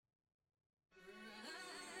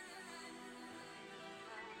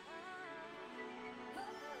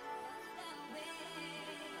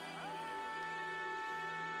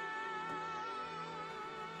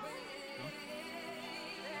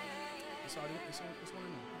It's already it's one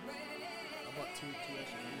in there. I bought two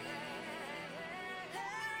extra.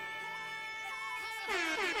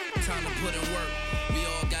 Time to put in work. We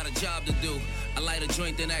all got a job to do. I light a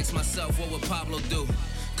joint, then ask myself, what would Pablo do?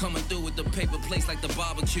 Coming through with the paper plates like the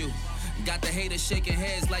barbecue. Got the haters shaking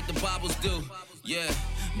heads like the Bibles do. Yeah,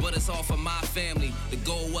 but it's all for my family. The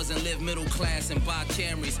goal wasn't live middle class and buy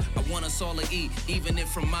Camrys. I want us all to eat, even if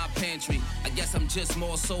from my pantry. I guess I'm just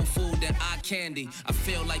more soul food than eye candy. I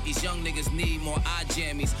feel like these young niggas need more eye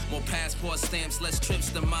jammies, more passport stamps, less trips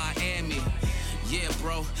to Miami. Yeah,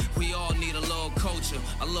 bro, we all need a little culture,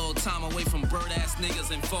 a little time away from bird-ass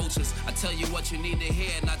niggas and vultures. I tell you what you need to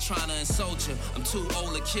hear, not trying to insult you. I'm too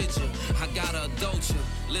old to kid you, I gotta adult you.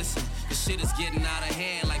 Listen, the shit is getting out of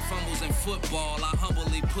hand like fumbles in football. I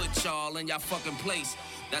humbly put y'all in y'all fucking place.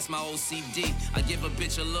 That's my OCD. I give a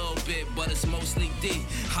bitch a little bit, but it's mostly D.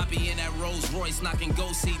 I be in that Rolls Royce knocking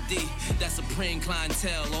Go CD. That's supreme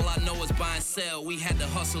clientele. All I know is buy and sell. We had to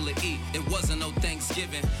hustle to eat. It wasn't no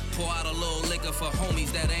Thanksgiving. Pour out a little liquor for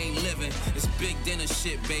homies that ain't living. It's big dinner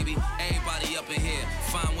shit, baby. Everybody up in here.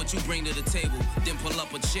 Find what you bring to the table, then pull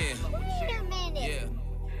up a chair. Wait a minute. Yeah.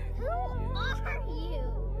 Who are you?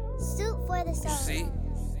 Soup for the soul. See?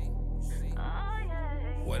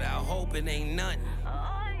 Without hope, it ain't nothing.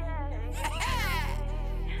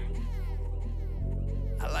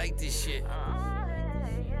 I like this shit.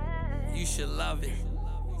 You should love it.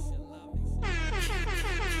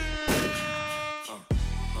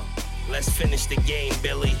 Let's finish the game,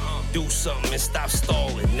 Billy. Do something and stop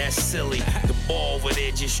stalling, that's silly. The ball over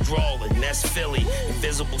there just drawing, that's Philly.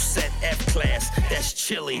 Invisible set F-class, that's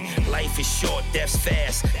chilly. Life is short, death's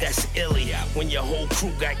fast, that's illy. When your whole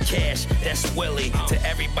crew got cash, that's Willie. To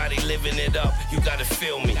everybody living it up, you gotta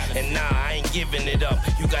feel me. And nah, I ain't giving it up,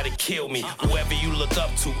 you gotta kill me. Whoever you look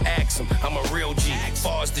up to, ask him, I'm a real G.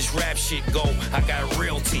 Far as this rap shit go, I got a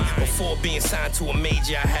realty. Before being signed to a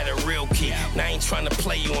major, I had a real key. Now I ain't trying to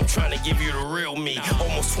play you, I'm trying to give you the real me.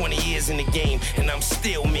 Almost 20 years in the game, and I'm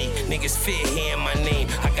still me. Niggas fear hearing my name.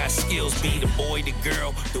 I got skills, be the boy, the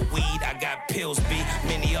girl, the weed. I got pills, be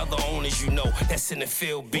many other owners, you know, that's in the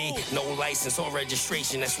field, be no license or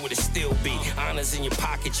registration, that's what it still be. Honors in your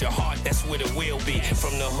pocket, your heart, that's what it will be.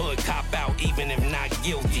 From the hood, cop out, even if not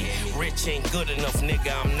guilty. Rich ain't good enough,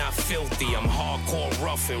 nigga, I'm not filthy. I'm hardcore,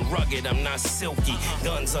 rough and rugged, I'm not silky.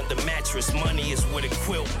 Guns under mattress, money is where the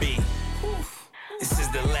quilt be. This is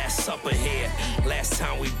the last supper here. Last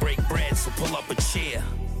time we break bread, so pull up a chair.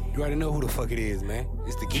 You already know who the fuck it is, man.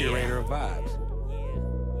 It's the curator of vibes.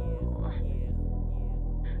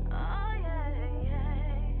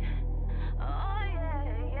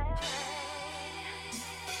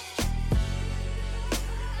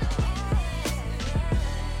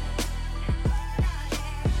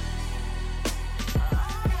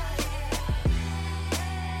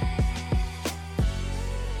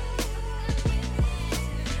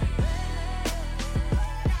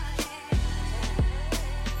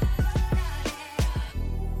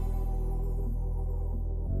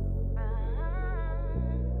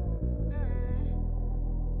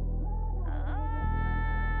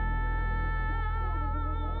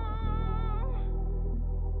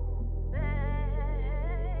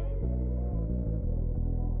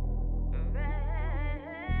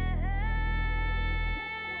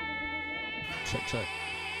 Check.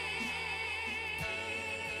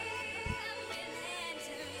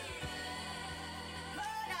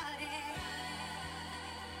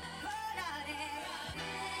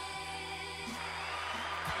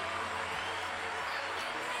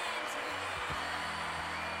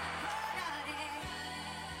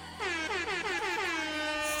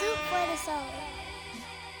 Soup for the soul.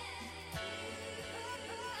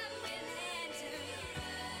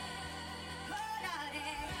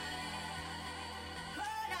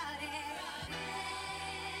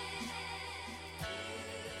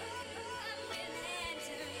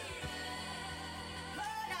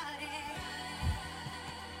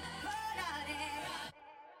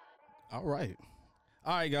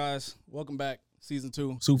 All right, guys. Welcome back. Season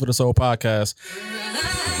 2, Soup for the Soul podcast.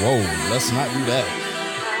 Whoa, let's not do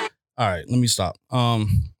that. All right, let me stop.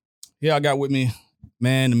 Yeah, I got with me,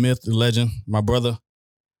 man, the myth, the legend, my brother,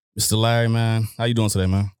 Mr. Larry, man. How you doing today,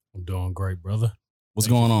 man? I'm doing great, brother. What's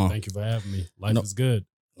going on? Thank you for having me. Life is good.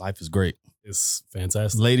 Life is great. It's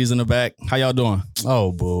fantastic. Ladies in the back, how y'all doing?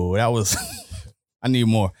 Oh, boo, that was, I need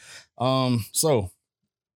more. So,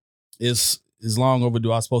 it's long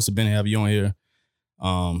overdue. I was supposed to been have you on here,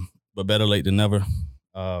 but better late than never.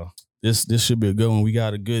 This should be a good one. We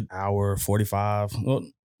got a good hour, 45, well,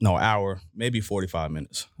 no, hour, maybe 45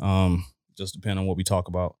 minutes. Just depending on what we talk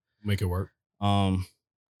about. Make it work.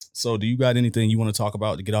 So do you got anything you want to talk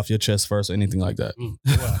about to get off your chest first or anything like that?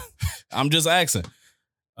 Well, I'm just asking.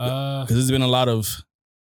 uh, Because there's been a lot of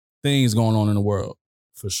things going on in the world.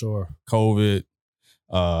 for sure. COVID,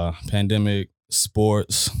 pandemic,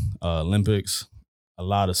 sports, Olympics, a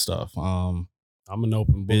lot of stuff. I'm an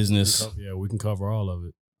open book. Business. We can cover all of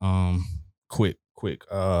it. Quick.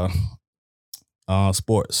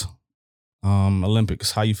 Sports.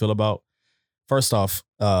 Olympics. How you feel about, first off,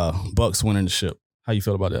 Bucks winning the ship? How you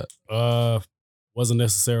feel about that? Wasn't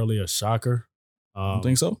necessarily a shocker. You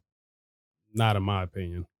think so? Not in my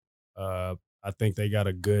opinion. I think they got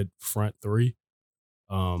a good front three.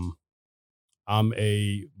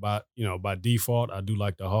 By default, I do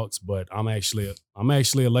like the Hawks, but I'm actually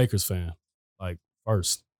a Lakers fan. Like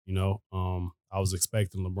first, I was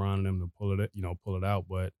expecting LeBron and them to pull it out,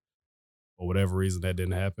 but for whatever reason that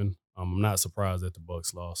didn't happen. I'm not surprised that the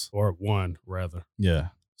Bucks lost or won rather. Yeah.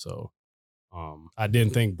 So, I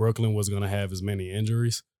didn't think Brooklyn was going to have as many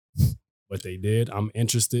injuries, but they did. I'm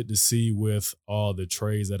interested to see with all the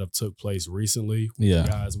trades that have took place recently, with Yeah. the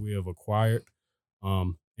guys we have acquired.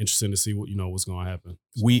 Interesting to see what's going to happen.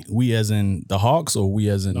 So, We as in the Hawks, or we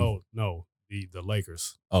as in no, the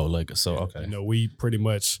Lakers. Oh, Lakers. So Yeah, okay. we pretty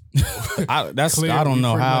much I don't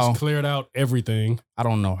know how. cleared out everything. I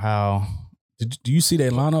don't know how. Do you see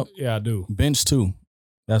their lineup? Yeah, I do. Bench too.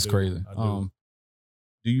 That's I do. crazy. I do.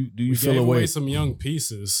 Do you We feel gave a away way? some young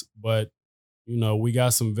pieces, but we got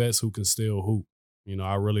some vets who can still hoop.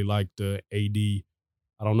 I really like the AD.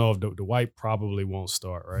 I don't know if the Dwight probably won't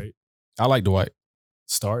start, right? I like Dwight.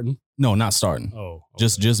 Starting? No, not starting. Oh, okay.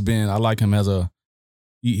 Just being. I like him as a.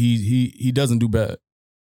 He doesn't do bad.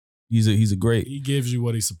 He's a great. He gives you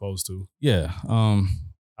what he's supposed to. Yeah.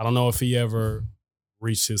 I don't know if he ever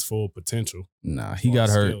reached his full potential. Nah, he or got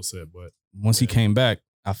hurt. skill set, but Once he came back,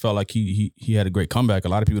 I felt like he had a great comeback. A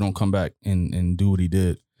lot of people don't come back and do what he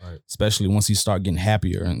did. Right. Especially once he start getting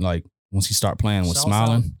happier and like once he start playing with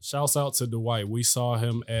smiling. Shouts out to Dwight. We saw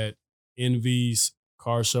him at Envy's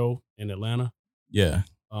car show in Atlanta. Yeah.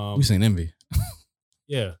 We seen Envy.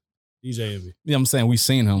 Yeah, DJ Envy. Yeah, I'm saying we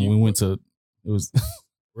seen him. We went to. It was.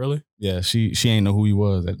 Really? Yeah, she ain't know who he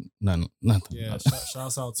was. Nothing. Yeah,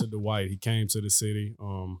 shouts out to Dwight. He came to the city.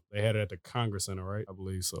 They had it at the Congress Center, right? I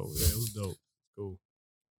believe so. Yeah, it was dope. Cool.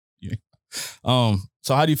 Yeah.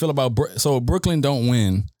 So how do you feel about so Brooklyn don't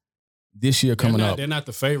win this year coming up? They're not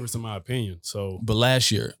the favorites in my opinion. So, But last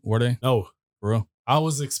year were they? no, For real? I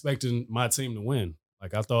was expecting my team to win.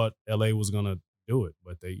 Like I thought LA was gonna do it,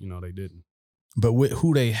 but they didn't. But with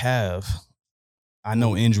who they have, I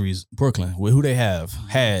know injuries. Brooklyn with who they have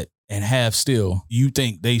had and have still, you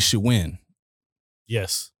think they should win?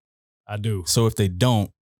 Yes, I do. So if they don't,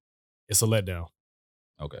 It's a letdown.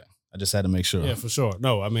 okay. I just had to make sure. Yeah, for sure.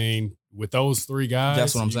 No, I mean with those three guys,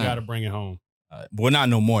 That's what I'm saying. You got to bring it home. But we're not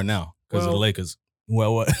no more now because of the Well- Lakers.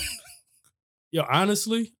 Well, what? Yo,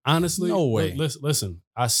 honestly, No way. Listen,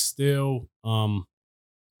 I still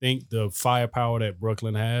think the firepower that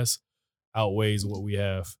Brooklyn has outweighs what we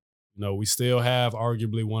have. We still have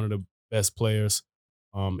arguably one of the best players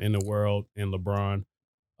in the world in LeBron.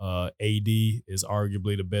 AD is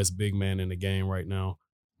arguably the best big man in the game right now.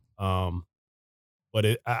 But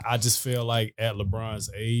I just feel like at LeBron's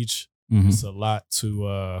age, Mhm. it's a lot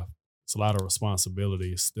it's a lot of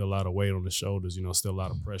responsibility. It's still a lot of weight on the shoulders. Still a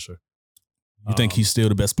lot of pressure. You think he's still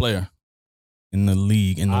the best player in the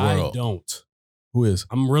league, in the world? I don't. Who is?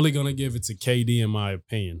 I'm really gonna give it to KD in my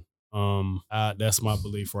opinion. That's my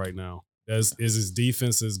belief right now. Is his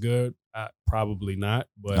defense as good? Probably not,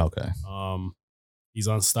 but Okay. he's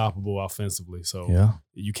unstoppable offensively. So Yeah.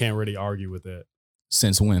 you can't really argue with that.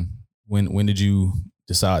 Since when? When did you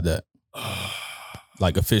decide that?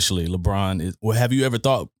 Like officially, LeBron is. Well, have you ever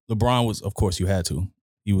thought LeBron was? Of course, you had to.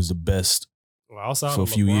 He was the best. Well, outside For a of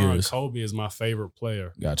few LeBron, years. Kobe is my favorite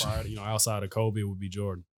player. Gotcha. Outside of Kobe, it would be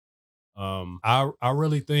Jordan. I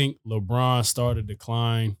really think LeBron started to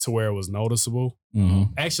decline to where it was noticeable.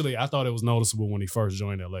 Mhm. Actually, I thought it was noticeable when he first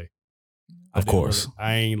joined LA. Of course.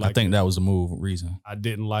 I think that was the reason. I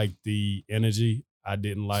didn't like the energy. I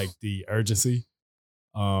didn't like the urgency.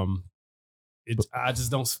 I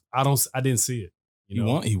didn't see it. He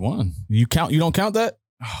won. He won. You don't count that?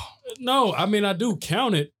 No, I mean I do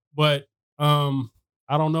count it, but I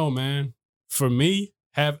don't know, man. For me,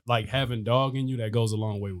 having dog in you, that goes a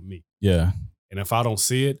long way with me. Yeah. And if I don't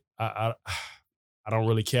see it, I don't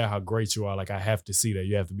really care how great you are. Like I have to see that.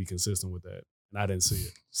 You have to be consistent with that. And I didn't see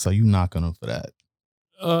it. So you knocking him for that?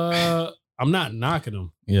 I'm not knocking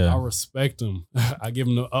him. Yeah. I respect him. I give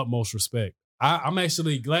him the utmost respect. I'm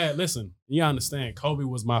actually glad. Listen, you understand, Kobe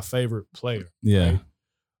was my favorite player. Yeah.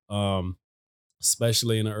 Right?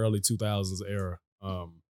 Especially in the early 2000s era.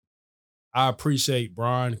 I appreciate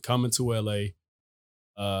Bron coming to LA.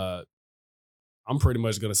 I'm pretty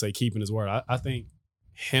much gonna say keeping his word. I think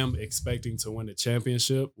him expecting to win the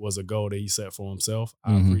championship was a goal that he set for himself.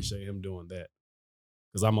 I appreciate him doing that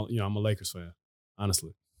because I'm a Lakers fan,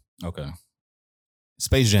 honestly. Okay.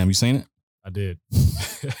 Space Jam, you seen it? I did.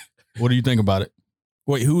 What do you think about it?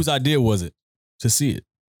 Wait, whose idea was it to see it?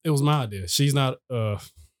 It was my idea. She's not.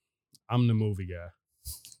 I'm the movie guy.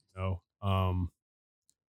 You know.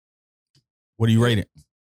 What do you rate it?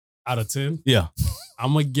 Out of 10? Yeah.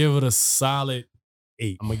 I'm gonna give it a solid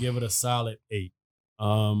 8.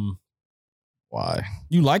 Why?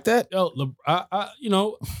 You like that? Yo,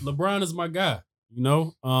 LeBron is my guy.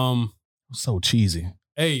 So cheesy.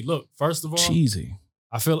 Hey, look. First of all, Cheesy.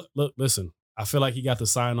 I feel like he got the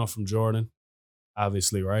sign off from Jordan,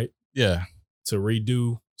 obviously, right? Yeah. To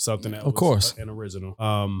redo something that Of was course. an original.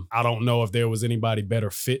 I don't know if there was anybody better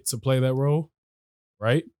fit to play that role,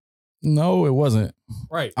 right? No, it wasn't.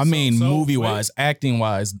 Right. I mean, movie-wise,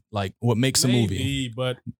 acting-wise, like what makes a movie.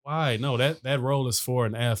 But why? No, that role is for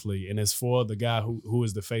an athlete, and it's for the guy who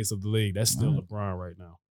is the face of the league. That's still LeBron right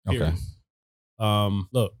now. Period. Okay.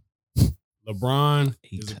 Look, LeBron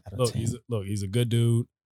he's a good dude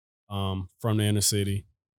from the inner city.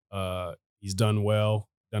 He's done well,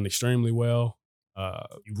 done extremely well.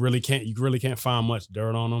 You really can't find much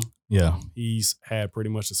dirt on him. Yeah. He's had pretty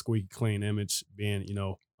much a squeaky clean image being,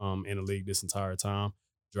 in the league this entire time,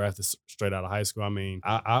 drafted straight out of high school. I mean,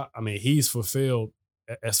 I mean, he's fulfilled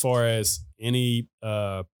as far as any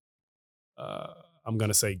I'm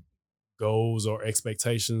gonna say goals or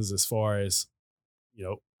expectations as far as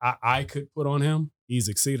I could put on him. He's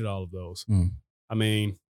exceeded all of those. I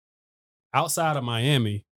mean, outside of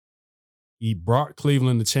Miami, he brought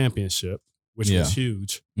Cleveland the championship, which was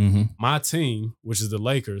huge. Mm-hmm. My team, which is the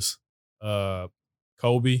Lakers,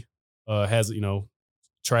 Kobe has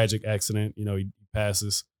tragic accident. He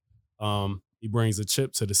passes. He brings a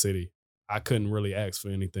chip to the city. I couldn't really ask for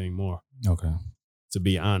anything more. Okay. To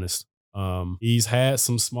be honest, he's had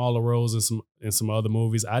some smaller roles in some other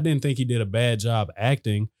movies. I didn't think he did a bad job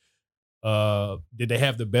acting. Did they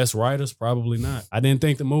have the best writers? Probably not. I didn't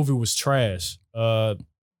think the movie was trash.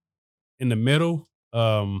 In the middle,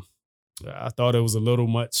 I thought it was a little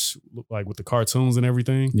much, like with the cartoons and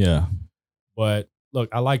everything. Yeah. But look,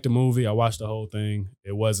 I liked the movie. I watched the whole thing.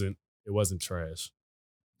 It wasn't trash.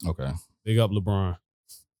 Okay. Big up LeBron.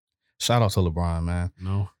 Shout out to LeBron, man.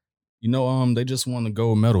 No. They just won the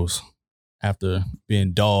gold medals after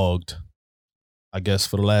being dogged, I guess,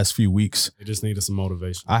 for the last few weeks. They just needed some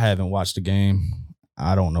motivation. I haven't watched the game.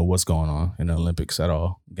 I don't know what's going on in the Olympics at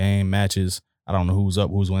all. Game, matches, I don't know who's up,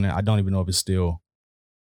 who's winning. I don't even know if it's still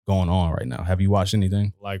going on right now. Have you watched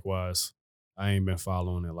anything? Likewise. I ain't been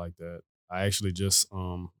following it like that. I actually just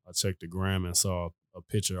I checked the gram and saw a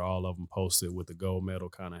picture all of them posted with the gold medal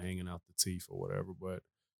kind of hanging out the teeth or whatever. But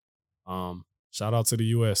shout out to the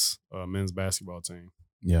U.S. Men's basketball team.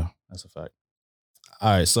 Yeah, that's a fact.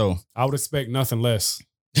 All right, so I would expect nothing less,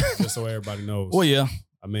 just so everybody knows. Well, yeah.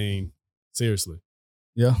 I mean, seriously.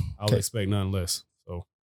 Yeah. I would expect nothing less. So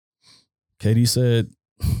KD said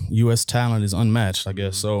U.S. talent is unmatched, I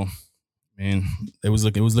guess. So, man, it was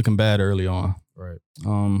looking bad early on. Right.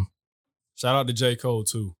 Shout out to J. Cole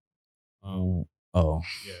too. Oh.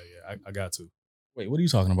 Yeah, I got to. Wait, what are you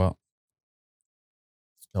talking about?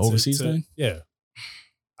 The overseas thing? Yeah.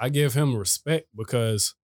 I give him respect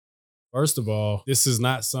because, first of all, this is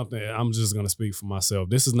not something, I'm just going to speak for myself.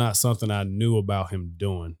 This is not something I knew about him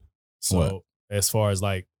doing. So What? As far as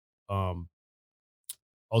like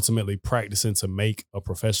ultimately practicing to make a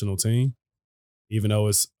professional team, even though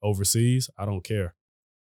it's overseas, I don't care.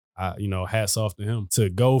 Hats off to him. To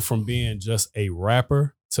go from being just a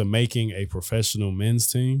rapper to making a professional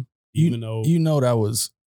men's team, even though that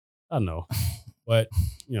was, I know, but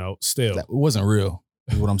still, it wasn't real.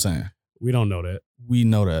 Is what I'm saying. We don't know that. We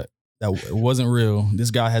know that it wasn't real.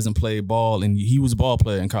 This guy hasn't played ball, and he was a ball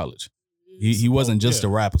player in college. He wasn't just a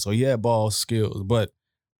rapper, so he had ball skills, but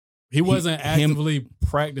he wasn't actively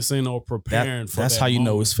practicing or preparing for that. That's how you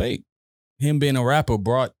know it's fake. Him being a rapper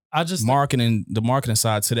brought the marketing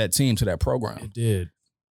side to that team, to that program. It did.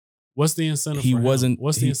 What's the incentive for him?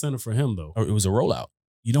 What's the incentive for him, though? It was a rollout.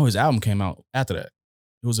 His album came out after that.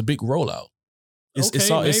 It was a big rollout.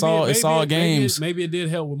 It's all games. Maybe it did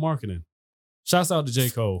help with marketing. Shouts out to J.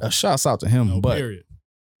 Cole. Shouts out to him, but period.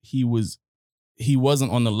 He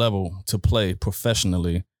wasn't on the level to play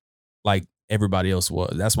professionally like everybody else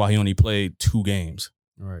was. That's why he only played 2 games.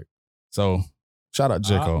 Right. So shout out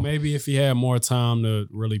J. Cole. Maybe if he had more time to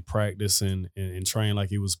really practice and train like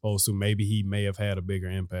he was supposed to, maybe he may have had a bigger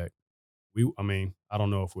impact. I don't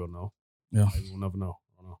know if we'll know. Yeah. Maybe we'll never know.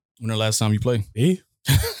 I don't know. When the last time you played? Me?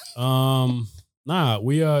 Nah,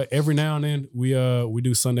 we every now and then we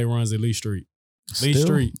do Sunday runs at Lee Street. Lee Still?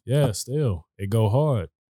 Street, yeah, still. It go hard.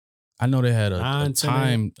 I know they had a 9, 10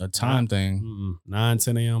 a.m. time thing. 9,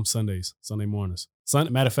 10 a.m. Sundays, Sunday mornings.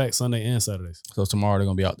 Matter of fact, Sunday and Saturdays. So tomorrow they're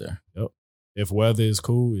gonna be out there. Yep. If weather is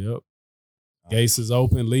cool, yep. Gates is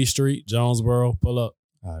open, Lee Street, Jonesboro, pull up.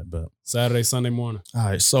 All right, but Saturday, Sunday morning. all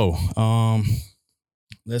right, so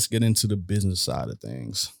let's get into the business side of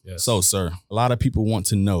things. Yes. So, sir, a lot of people want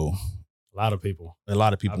to know. A lot of people. A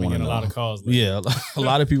lot of people I've been want to getting know. a lot of calls. lately. Yeah, a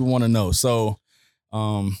lot of people want to know. So,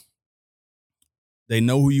 they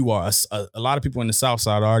know who you are. A lot of people in the South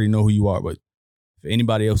Side already know who you are, but for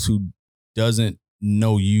anybody else who doesn't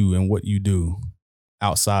know you and what you do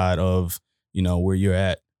outside of, you know, where you're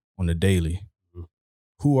at on the daily,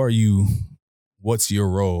 who are you? What's your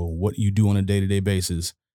role? What you do on a day-to-day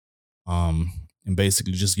basis? And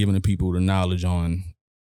basically just giving the people the knowledge on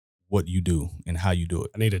what you do and how you do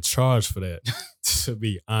it. I need a charge for that, to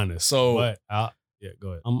be honest. So- but yeah,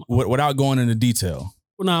 go ahead. Without going into detail.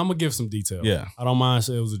 Well, no, I'm gonna give some detail. Yeah. I don't mind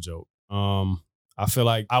saying it was a joke. I feel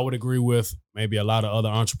like I would agree with maybe a lot of other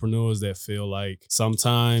entrepreneurs that feel like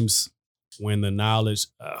sometimes when the knowledge,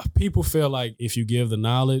 people feel like if you give the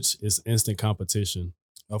knowledge, it's instant competition.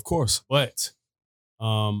 Of course. But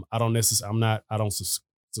I don't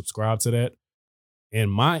subscribe to that. In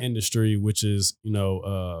my industry, which is, you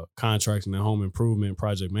know, contracting and home improvement,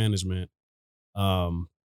 project management,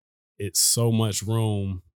 it's so much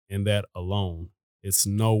room in that alone. It's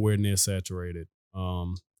nowhere near saturated.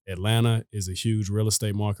 Atlanta is a huge real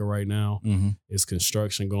estate market right now. Mm-hmm. It's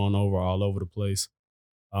construction going all over the place.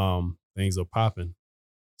 Things are popping.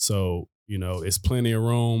 So, you know, it's plenty of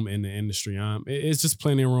room in the industry. It's just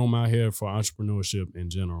plenty of room out here for entrepreneurship in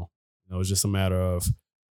general. You know, it's just a matter of,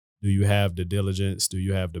 do you have the diligence? Do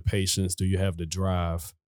you have the patience? Do you have the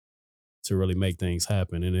drive to really make things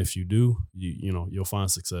happen? And if you do, you know, you'll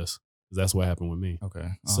find success. 'Cause that's what happened with me. Okay.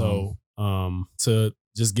 So, to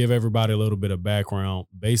just give everybody a little bit of background,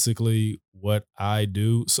 basically what I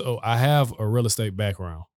do. So I have a real estate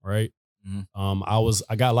background, right? Mhm.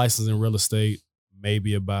 I got licensed in real estate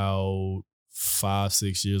maybe about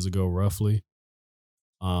 5-6 years ago, roughly.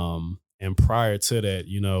 And prior to that,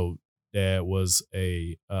 you know, Dad was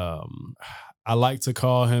I like to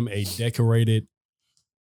call him a decorated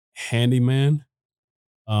handyman.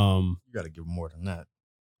 You got to give him more than that.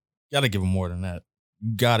 You got to give him more than that.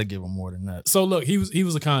 You got to give him more than that. So look, he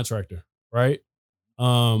was a contractor, right?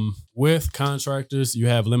 With contractors, you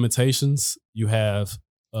have limitations. You have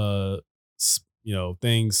you know,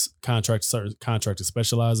 things certain contractors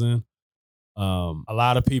specialize in. A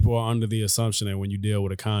lot of people are under the assumption that when you deal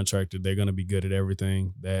with a contractor, they're going to be good at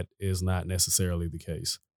everything. That is not necessarily the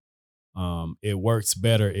case. It works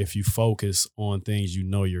better if you focus on things you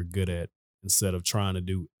know you're good at instead of trying to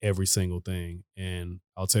do every single thing. And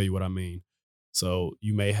I'll tell you what I mean. So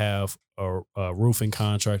you may have a roofing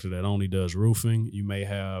contractor that only does roofing. You may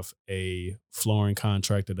have a flooring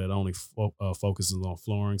contractor that only focuses on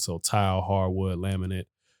flooring. So tile, hardwood, laminate,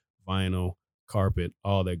 vinyl, carpet,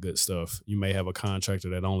 all that good stuff. You may have a contractor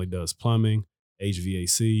that only does plumbing,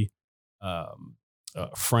 HVAC,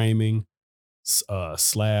 framing,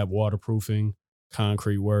 slab waterproofing,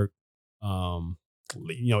 concrete work,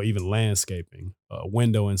 you know, even landscaping,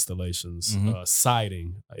 window installations, Mhm.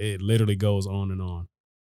 siding. It literally goes on and on.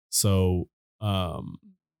 So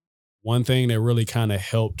one thing that really kind of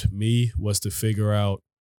helped me was to figure out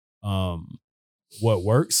what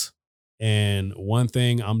works. And one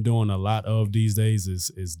thing I'm doing a lot of these days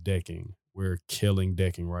is decking. We're killing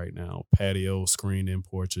decking right now. Patio, screened-in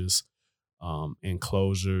porches,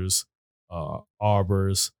 enclosures,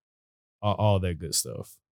 arbors, all that good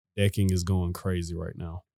stuff. Decking is going crazy right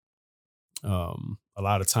now. A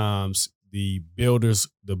lot of times the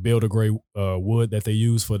builder grade wood that they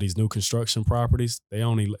use for these new construction properties, they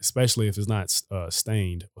only, especially if it's not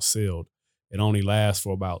stained or sealed, it only lasts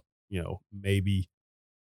for about, you know, maybe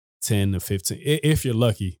 10 to 15, if you're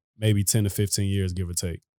lucky, maybe 10 to 15 years, give or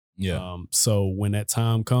take. Yeah. So when that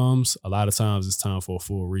time comes, a lot of times it's time for a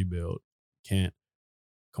full rebuild. Can't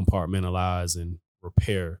compartmentalize and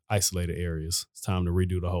repair isolated areas. It's time to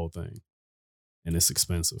redo the whole thing. And it's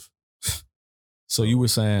expensive. So you were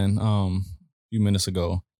saying a few minutes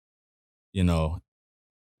ago, you know,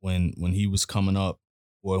 when he was coming up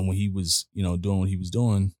or when he was, you know, doing what he was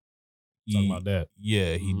doing, Talking about that.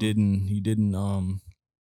 Yeah, he Mhm.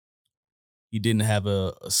 he didn't have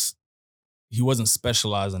he wasn't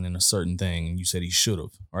specializing in a certain thing, and you said he should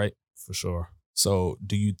have, right? For sure. So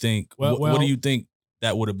do you think Well- what do you think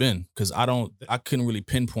that would have been? Because I couldn't really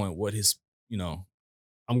pinpoint what his, you know.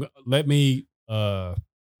 Let me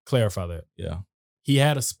clarify that. Yeah. He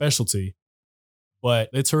had a specialty, but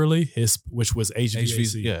literally which was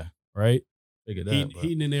HVAC. Yeah. Right? Figured that.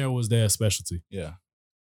 Heating and air was their specialty. Yeah.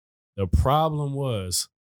 The problem was,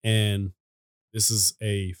 and this is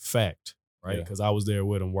a fact, right? Yeah. Because I was there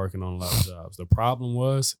with him working on a lot of jobs. The problem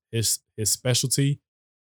was his specialty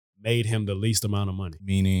made him the least amount of money.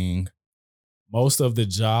 Meaning? Most of the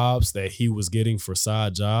jobs that he was getting for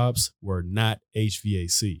side jobs were not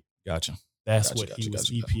HVAC. Gotcha. That's what he was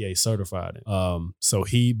EPA certified in. So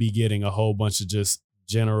he'd be getting a whole bunch of just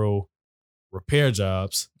general repair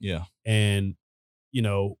jobs. Yeah. And, you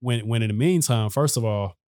know, when in the meantime, first of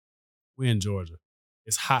all, we're in Georgia.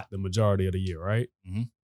 It's hot the majority of the year, right? Mm-hmm.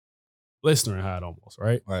 Blistering hot almost,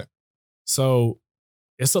 right? Right. So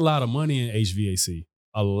it's a lot of money in HVAC,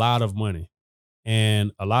 a lot of money.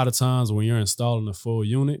 And a lot of times when you're installing a full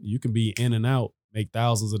unit, you can be in and out, make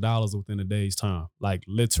thousands of dollars within a day's time, like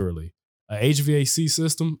literally. A HVAC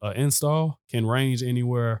system, an install can range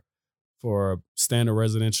anywhere for a standard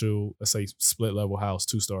residential, let's say split level house,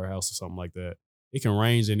 2-story house or something like that. It can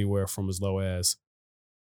range anywhere from as low as,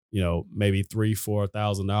 you know, maybe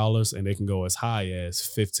 $3,000-$4,000, and they can go as high as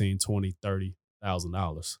 $15,000, $20,000,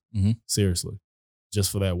 $30,000. Mm-hmm. Seriously,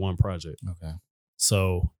 just for that one project. Okay.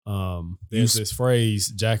 So there's this phrase,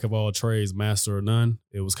 jack of all trades, master of none.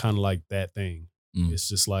 It was kind of like that thing. Mm. It's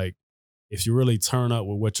just like, if you really turn up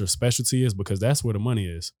with what your specialty is, because that's where the money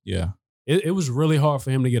is. Yeah. It was really hard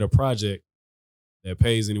for him to get a project that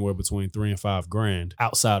pays anywhere between $3,000 and $5,000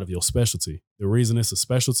 outside of your specialty. The reason it's a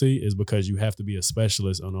specialty is because you have to be a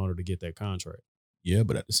specialist in order to get that contract. Yeah,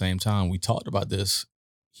 but at the same time, we talked about this.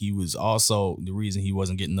 He was also, the reason he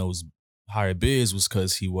wasn't getting those higher bids was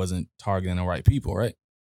because he wasn't targeting the right people, right?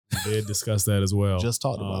 We did discuss that as well. Just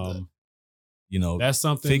talked about that. You know, that's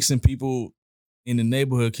something. Fixing people in the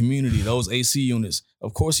neighborhood community, those AC units,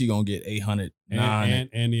 of course you're going to get 800, 900.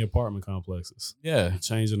 And the apartment complexes. Yeah. You're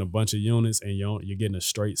changing a bunch of units and you're getting a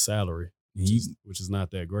straight salary, which is not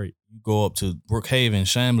that great. You go up to Brookhaven,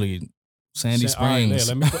 Chamblee, Sandy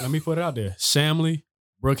Springs. Right, let me put it out there. Chamblee,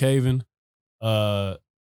 Brookhaven,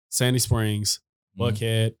 Sandy Springs,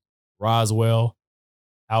 Buckhead, Roswell,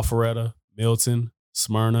 Alpharetta, Milton,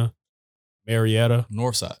 Smyrna, Marietta,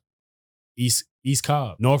 Northside, East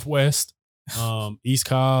Cobb, Northwest, East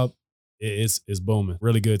Cobb is booming.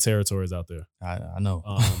 Really good territories out there. I know.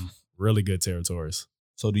 Really good territories.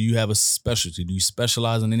 So do you have a specialty? Do you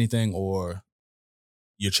specialize in anything, or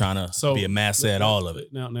you're trying to be a master at all of it?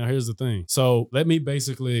 Now here's the thing. So let me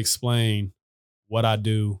basically explain what I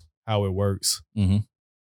do, how it works. Mm-hmm.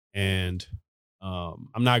 And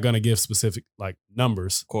I'm not gonna give specific like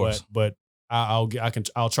numbers, of course, but I'll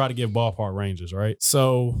try to give ballpark ranges, right?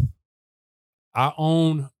 So I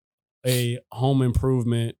own a home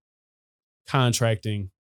improvement contracting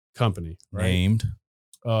company, right? Named?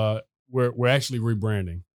 We're actually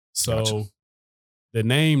rebranding. So Gotcha. The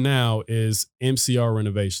name now is MCR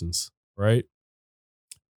Renovations, right?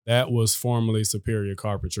 That was formerly Superior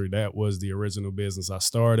Carpentry. That was the original business I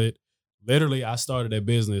started. Literally, I started that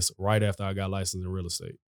business right after I got licensed in real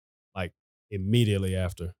estate, like immediately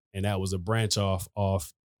after. And that was a branch off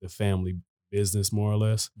the family business, more or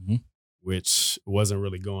less, which wasn't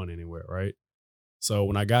really going anywhere, right? So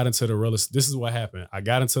when I got into the real estate, this is what happened. I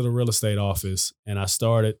got into the real estate office and I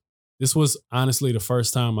started. This was honestly the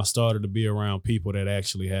first time I started to be around people that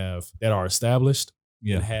actually that are established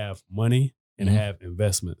and have money and have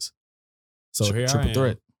investments. So here I am.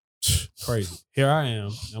 Threat. Crazy. Here I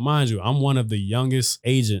am. Now, mind you, I'm one of the youngest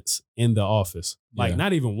agents in the office. Like,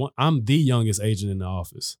 not even one. I'm the youngest agent in the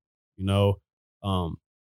office. You know,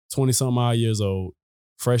 20-some odd years old,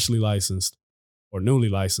 freshly licensed or newly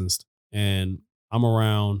licensed, and I'm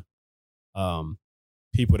around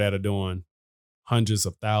people that are doing hundreds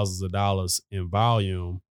of thousands of dollars in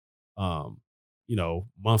volume, you know,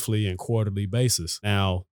 monthly and quarterly basis.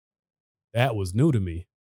 Now, that was new to me.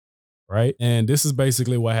 Right. And this is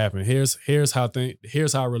basically what happened. Here's how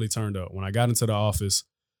it really turned out. When I got into the office,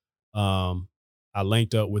 I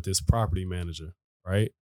linked up with this property manager.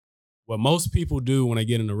 Right. What most people do when they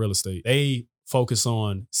get into real estate, they focus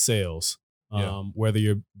on sales, whether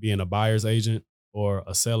you're being a buyer's agent or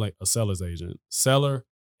a seller's agent. Seller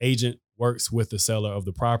agent works with the seller of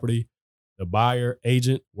the property. The buyer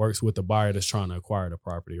agent works with the buyer that's trying to acquire the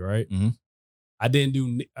property. Right. Mm-hmm.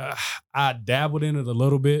 I dabbled in it a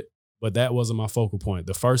little bit, but that wasn't my focal point.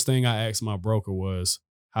 The first thing I asked my broker was,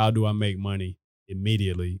 how do I make money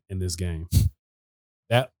immediately in this game?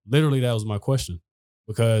 That was my question.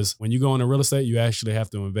 Because when you go into real estate, you actually have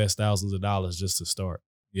to invest thousands of dollars just to start.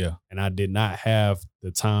 Yeah. And I did not have the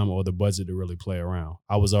time or the budget to really play around.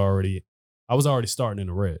 I was already starting in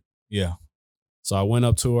the red. Yeah. So I went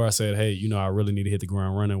up to her. I said, hey, I really need to hit the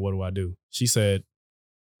ground running. What do I do? She said,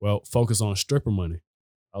 well, focus on stripper money.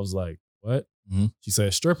 I was like, what? Mm-hmm. She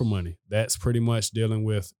said, stripper money. That's pretty much dealing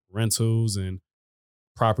with rentals and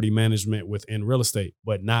property management within real estate,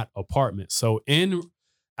 but not apartments. So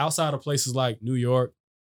outside of places like New York,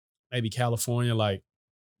 maybe California, like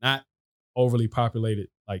not overly populated,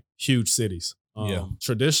 like huge cities.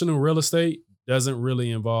 Traditional real estate doesn't really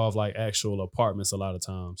involve like actual apartments a lot of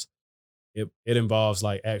times. It involves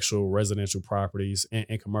like actual residential properties and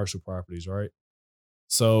commercial properties, right?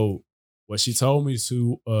 So what she told me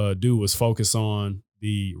to do was focus on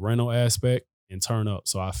the rental aspect and turn up.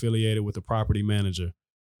 So I affiliated with the property manager.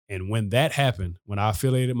 And when that happened, when I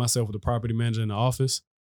affiliated myself with the property manager in the office,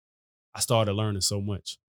 I started learning so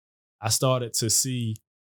much. I started to see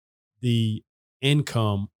the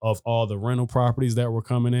income of all the rental properties that were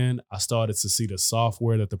coming in. I started to see the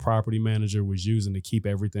software that the property manager was using to keep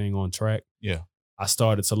everything on track. Yeah. I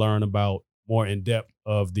started to learn about more in depth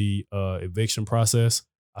of the eviction process.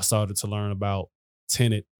 I started to learn about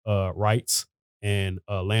tenant rights and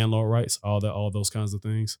landlord rights, all those kinds of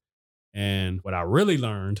things. And what I really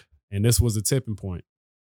learned, and this was a tipping point,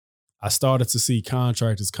 I started to see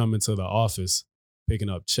contractors come into the office picking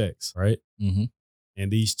up checks, right? Mm-hmm.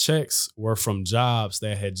 And these checks were from jobs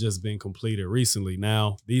that had just been completed recently.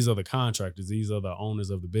 Now, these are the contractors. These are the owners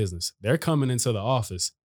of the business. They're coming into the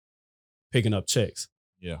office picking up checks.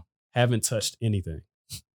 Yeah. Haven't touched anything.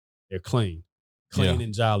 They're clean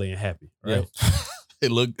and jolly and happy, right? Yeah.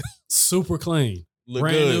 It looked super clean. look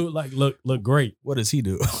brand good. new, like look great. What does he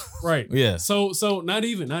do? Right. Yeah. So not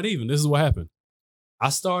even. This is what happened. I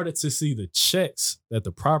started to see the checks that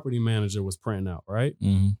the property manager was printing out, right?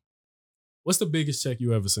 Mm-hmm. What's the biggest check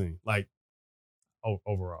you ever seen? Like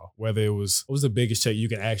overall, what was the biggest check you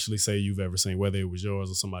can actually say you've ever seen, whether it was yours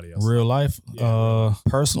or somebody else? Real life,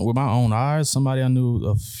 personal, with my own eyes, somebody I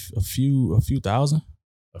knew a few thousand.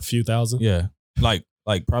 A few thousand? Yeah. Like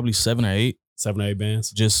probably 7 or 8. 7 or 8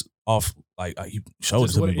 bands? Just off, like he showed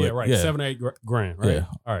it to me. Yeah, right. Yeah. 7 or 8 grand, right? Yeah.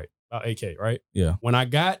 All right. About 8K, right? Yeah. When I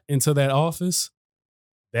got into that office,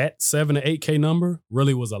 that 7 to 8K number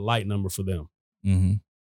really was a light number for them. Mm-hmm.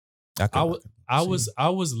 I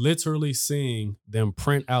was literally seeing them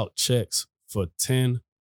print out checks for 10,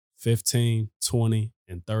 15, 20,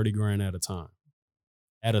 and 30 grand at a time.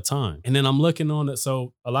 And then I'm looking on it.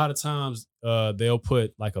 So a lot of times they'll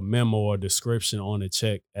put like a memo or description on the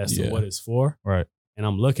check as to what it's for. Right. And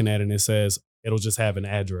I'm looking at it and it says, it'll just have an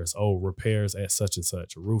address. Oh, repairs at such and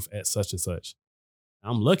such, roof at such and such.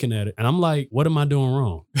 I'm looking at it and I'm like, what am I doing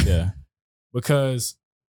wrong? Yeah. Because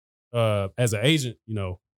as an agent,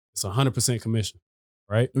 it's 100% commission,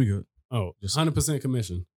 right? We good. Oh, just 100%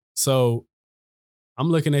 commission. So I'm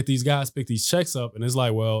looking at these guys pick these checks up and it's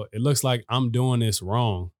like, well, it looks like I'm doing this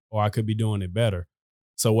wrong or I could be doing it better.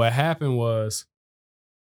 So what happened was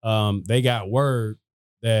they got word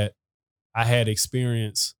that I had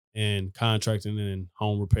experience in contracting and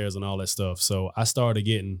home repairs and all that stuff. So I started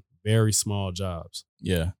getting very small jobs.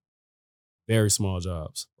 Yeah. Very small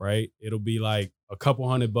jobs, right? It'll be like a couple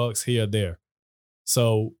 $100 here or there.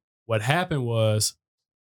 So what happened was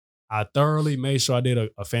I thoroughly made sure I did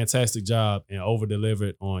a fantastic job and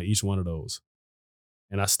over-delivered on each one of those.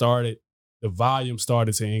 And the volume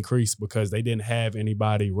started to increase because they didn't have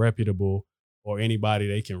anybody reputable or anybody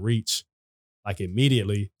they can reach like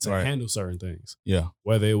immediately to handle certain things. Yeah.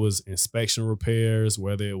 Whether it was inspection repairs,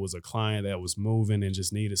 whether it was a client that was moving and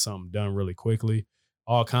just needed something done really quickly,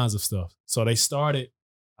 all kinds of stuff. So I started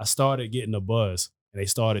getting a buzz. And they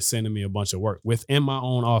started sending me a bunch of work within my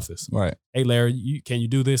own office. Right. Hey, Larry, can you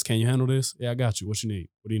do this? Can you handle this? Yeah, I got you. What you need?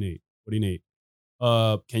 What do you need? What do you need?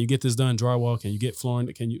 Can you get this done? Drywall? Can you get flooring?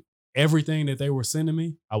 Everything that they were sending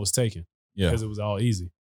me, I was taking. Yeah. Because it was all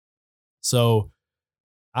easy. So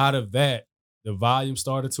out of that, the volume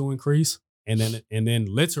started to increase. And then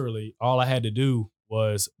literally all I had to do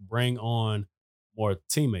was bring on more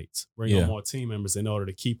teammates, bring on more team members in order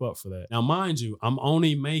to keep up for that. Now, mind you, I'm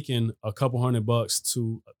only making a couple $100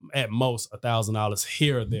 to at most $1,000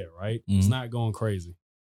 here or there, right? Mm-hmm. It's not going crazy.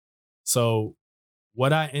 So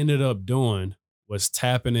what I ended up doing was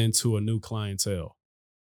tapping into a new clientele.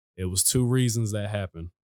 It was 2 reasons that happened.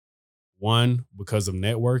 One, because of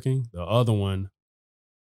networking. The other one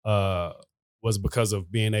was because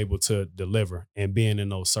of being able to deliver and being in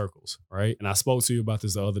those circles, right? And I spoke to you about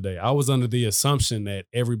this the other day. I was under the assumption that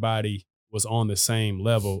everybody was on the same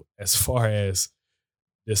level as far as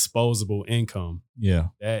disposable income. Yeah.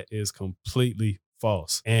 That is completely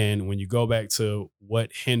false. And when you go back to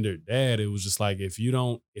what hindered that, it was just like, if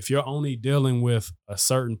you're only dealing with a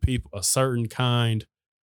certain kind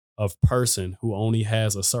of person who only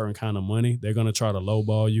has a certain kind of money, they're gonna try to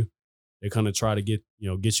lowball you. They're gonna try to get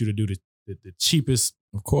you to do the cheapest,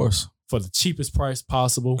 Of course, for the cheapest price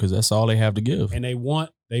possible, because that's all they have to give. and they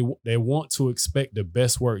want to expect the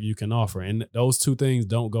best work you can offer, and those two things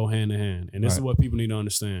don't go hand in hand. And this is Right. what people need to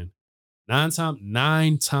understand.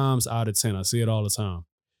 9 times out of 10, I see it all the time.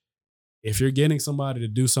 If you're getting somebody to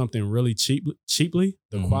do something really cheaply,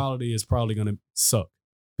 the Mhm. quality is probably going to suck.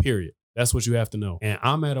 Period. That's what you have to know. And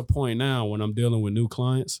I'm at a point now when I'm dealing with new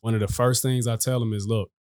clients. One of the first things I tell them is,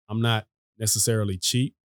 look, I'm not necessarily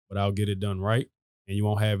cheap, but I'll get it done right, and you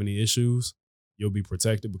won't have any issues. You'll be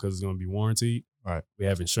protected because it's going to be warranted. Right. We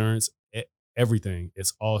have insurance, everything.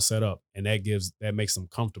 It's all set up, and that makes them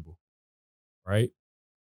comfortable, right?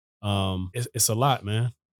 It's a lot,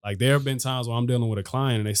 man. Like, there have been times where I'm dealing with a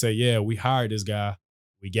client and they say, yeah, we hired this guy.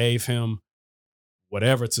 We gave him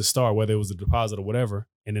whatever to start, whether it was a deposit or whatever,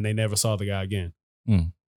 and then they never saw the guy again.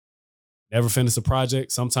 Mm. Never finished the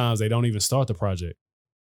project. Sometimes they don't even start the project.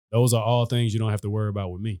 Those are all things you don't have to worry about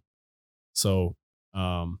with me. So,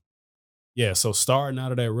 so starting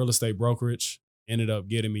out of that real estate brokerage ended up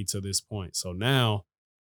getting me to this point. So now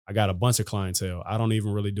I got a bunch of clientele. I don't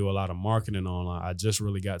even really do a lot of marketing online. I just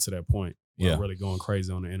really got to that point where Yeah. I'm really going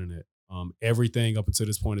crazy on the internet. Everything up until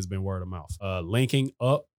this point has been word of mouth. Linking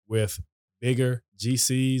up with bigger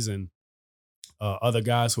GCs and other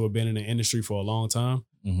guys who have been in the industry for a long time,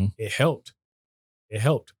 Mm-hmm. it helped. It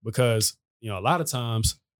helped because, a lot of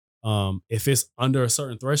times, if it's under a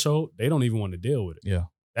certain threshold, they don't even want to deal with it. Yeah.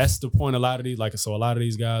 That's the point. A lot of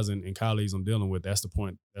these guys and colleagues I'm dealing with, that's the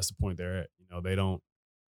point they're at. They don't.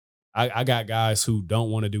 I got guys who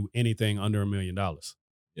don't want to do anything under $1 million.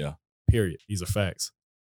 Yeah. Period. These are facts.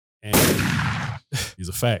 And these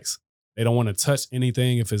are facts. They don't want to touch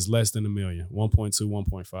anything if it's less than $1 million, 1.2,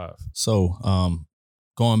 1.5. So,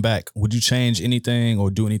 going back, would you change anything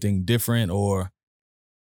or do anything different? Or,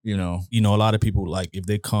 a lot of people, like, if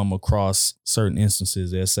they come across certain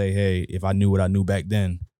instances, they'll say, hey, if I knew what I knew back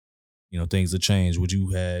then, things have changed. Would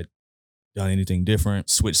you had done anything different,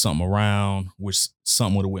 switch something around, which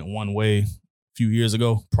something would have went one way a few years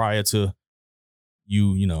ago prior to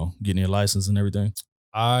you, getting your license and everything?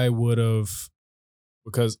 I would have,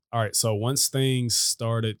 because, all right, so once things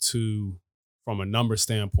started to, from a number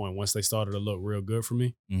standpoint, once they started to look real good for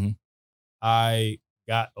me, Mhm. I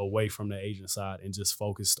got away from the agent side and just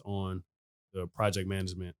focused on the project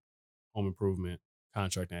management, home improvement,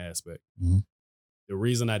 contracting aspect. Mhm. The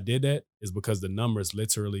reason I did that is because the numbers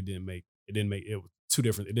literally didn't make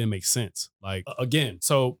sense. Like, again,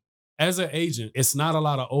 so as an agent, it's not a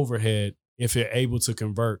lot of overhead if you're able to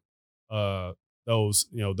convert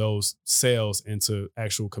those sales into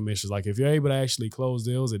actual commissions. Like, if you're able to actually close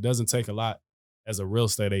deals, it doesn't take a lot as a real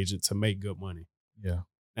estate agent to make good money. Yeah.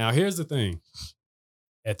 Now, here's the thing.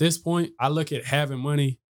 At this point, I look at having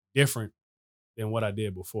money different than what I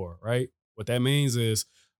did before, right? What that means is,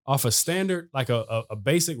 off a standard, like a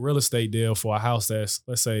basic real estate deal for a house that's,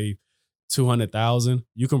 let's say, $200,000,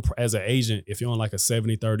 you can, as an agent, if you're on like a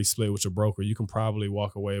 70-30 split with your broker, you can probably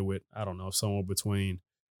walk away with, I don't know, somewhere between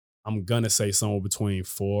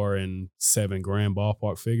 $4 and $7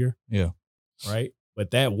 ballpark figure. Yeah. Right.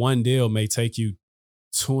 But that one deal may take you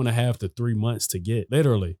 2.5 to 3 months to get,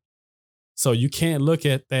 literally. So you can't look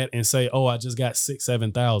at that and say, oh, I just got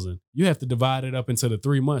 6,000-7,000. You have to divide it up into the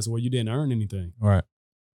 3 months where you didn't earn anything. Right.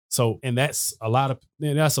 So, and that's a lot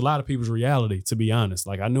of people's reality, to be honest.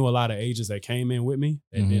 Like, I knew a lot of agents that came in with me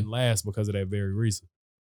that didn't last because of that very reason.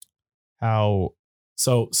 So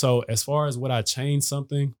as far as would I change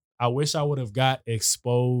something, I wish I would have got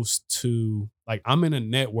exposed to, like, I'm in a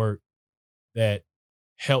network that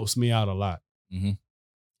helps me out a lot. Mhm.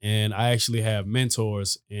 And I actually have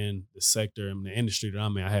mentors in the sector, in the industry that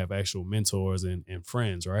I'm in. I have actual mentors and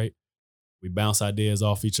friends, right? We bounce ideas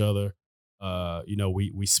off each other.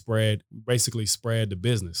 We basically spread the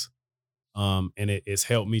business. And it's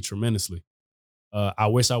helped me tremendously. I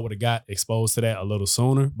wish I would have got exposed to that a little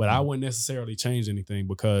sooner, but I wouldn't necessarily change anything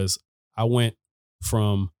because I went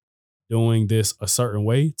from doing this a certain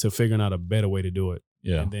way to figuring out a better way to do it.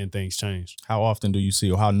 Yeah. And then things changed. How often do you see,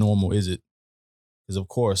 or how normal is it? Because, of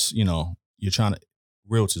course, you're trying to,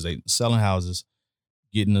 realtors, they selling houses,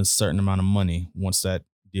 getting a certain amount of money once that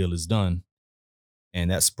deal is done. And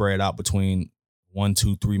that's spread out between 1,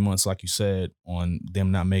 2, 3 months, like you said, on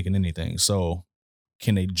them not making anything. So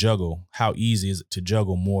can they juggle? How easy is it to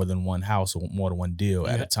juggle more than one house or more than one deal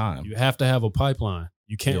at a time? You have to have a pipeline.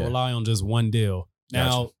 You can't rely on just one deal.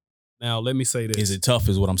 Gotcha. Now let me say this. Is it tough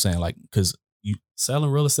is what I'm saying? Like, because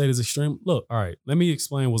selling real estate is extreme. Look, all right, let me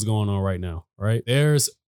explain what's going on right now, right?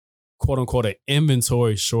 There's, quote unquote, an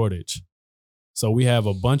inventory shortage So we have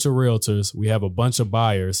a bunch of realtors. We have a bunch of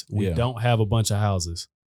buyers. We Yeah. don't have a bunch of houses.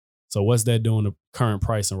 So what's that doing to current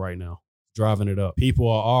pricing right now? Driving it up. People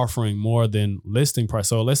are offering more than listing price.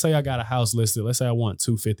 So let's say I got a house listed. Let's say I want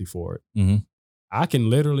 $250 for it. Mm-hmm. I can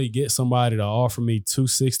literally get somebody to offer me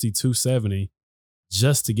 $260, $270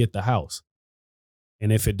 just to get the house.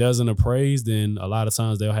 And if it doesn't appraise, then a lot of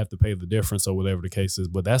times they'll have to pay the difference or whatever the case is.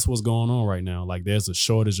 But that's what's going on right now. Like there's a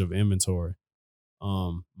shortage of inventory.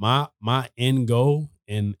 My end goal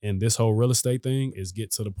in this whole real estate thing is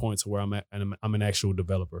get to the point to where I'm at, and I'm an actual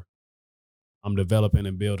developer. I'm developing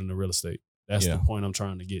and building the real estate. That's the point I'm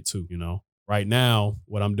trying to get to, you know. Right now,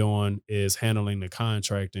 what I'm doing is handling the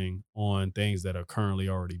contracting on things that are currently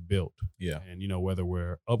already built. Yeah. And, you know, whether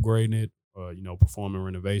we're upgrading it or, you know, performing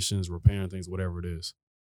renovations, repairing things, whatever it is.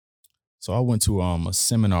 So I went to a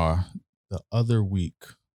seminar the other week,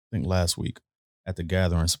 I think last week, at the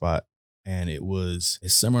Gathering Spot. And it was a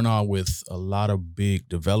seminar with a lot of big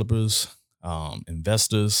developers,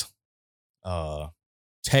 investors,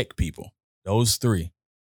 tech people, those three.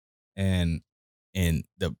 And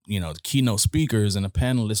the the keynote speakers and the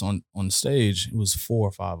panelists on the stage, it was 4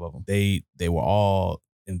 or 5 of them. They were all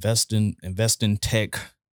investing tech,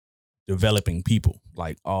 developing people.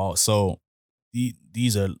 Like all so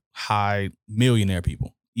these are high millionaire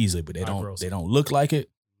people easily, but they don't look like it,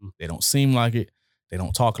 they don't seem like it, they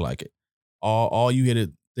don't talk like it. All you hear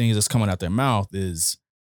the things that's coming out their mouth is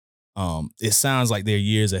it sounds like they're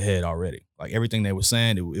years ahead already. Like everything they were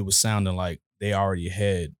saying, it was sounding like they already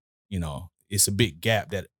ahead. You know, it's a big gap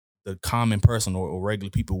that the common person or regular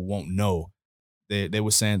people won't know. They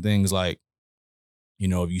were saying things like, you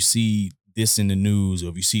know, if you see this in the news or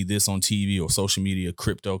if you see this on TV or social media,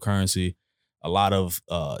 cryptocurrency, a lot of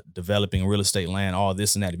developing real estate land, all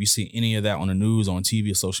this and that. If you see any of that on the news, on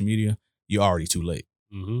TV or social media, you're already too late.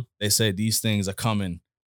 Mm-hmm. They said these things are coming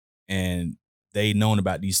and they known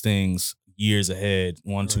about these things years ahead,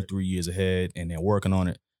 1, 2, 3 years ahead, and they're working on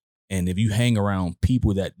it. And if you hang around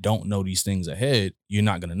people that don't know these things ahead, you're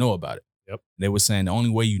not going to know about it. Yep. They were saying the only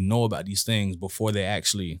way you know about these things before they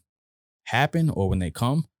actually happen or when they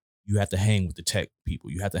come, you have to hang with the tech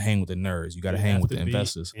people. You have to hang with the nerds. You got to hang with the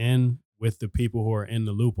investors. And with the people who are in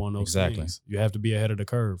the loop on those things. You have to be ahead of the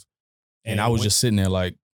curve. And I was just sitting there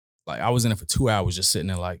like I was in it for 2 hours just sitting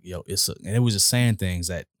there like, yo, and it was just saying things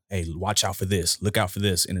that, hey, watch out for this. Look out for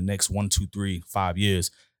this. In the next 1, 2, 3, 5 years,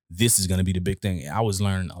 this is going to be the big thing. And I was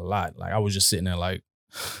learning a lot. Like I was just sitting there like.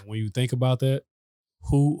 When you think about that,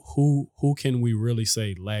 who can we really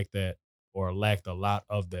say lacked that or lacked a lot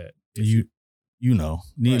of that? You know,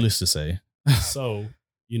 needless to say. So,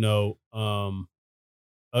 you know,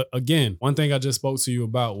 again, one thing I just spoke to you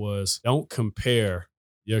about was don't compare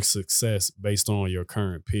your success based on your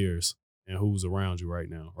current peers and who's around you right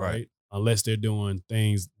now, right? Unless they're doing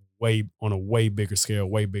things on a way bigger scale,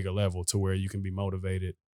 way bigger level to where you can be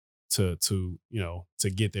motivated to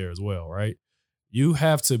get there as well, right? You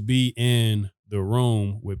have to be in the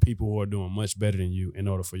room with people who are doing much better than you in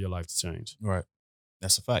order for your life to change. Right.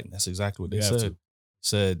 That's a fact. That's exactly what they said.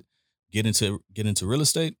 Said get into real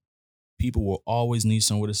estate, people will always need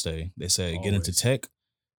somewhere to stay. They say get into tech,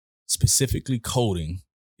 specifically coding.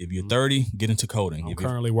 If you're 30, get into coding. I'm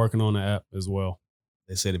currently working on the app as well.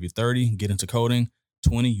 They said if you're 30, get into coding.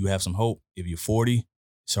 20, you have some hope. If you're 40,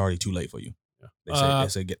 it's already too late for you. Yeah. They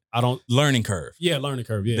say get learning curve. Yeah, learning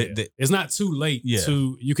curve. Yeah, it's not too late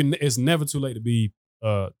it's never too late to be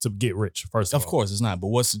to get rich. First of all, course it's not. But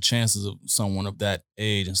what's the chances of someone of that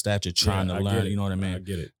age and stature trying to learn? You know what I mean? I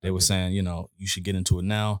get it. They were saying, you know, you should get into it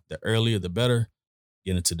now. The earlier, the better.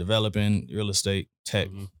 Get into developing real estate, tech,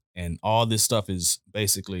 and all this stuff is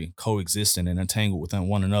basically coexisting and entangled within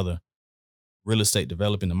one another. Real estate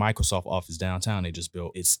developing the Microsoft office downtown they just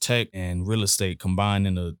built. It's tech and real estate combined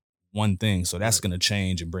into one thing. So that's going to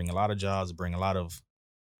change and bring a lot of jobs, bring a lot of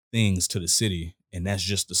things to the city. And that's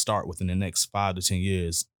just the start. Within the next 5 to 10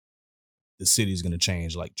 years, the city is going to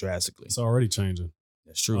change like drastically. It's already changing.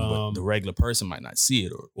 That's true. But the regular person might not see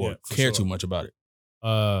it or care too much about it.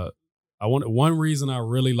 One reason I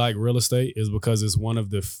really like real estate is because it's one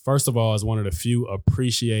of the few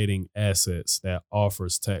appreciating assets that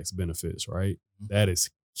offers tax benefits, right? Mm-hmm. That is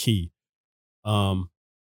key.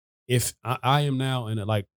 If I am now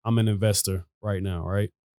I'm an investor right now,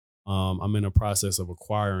 right? I'm in a process of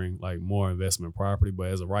acquiring like more investment property, but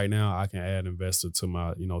as of right now, I can add investor to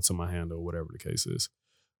my, to my handle, or whatever the case is.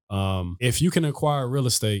 If you can acquire real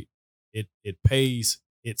estate, it pays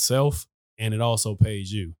itself and it also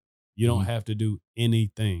pays you. You don't have to do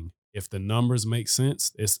anything. If the numbers make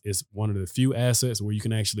sense, it's one of the few assets where you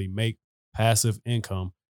can actually make passive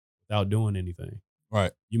income without doing anything.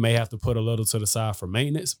 Right. You may have to put a little to the side for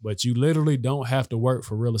maintenance, but you literally don't have to work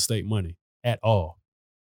for real estate money at all.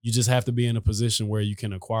 You just have to be in a position where you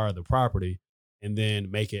can acquire the property and then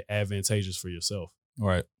make it advantageous for yourself.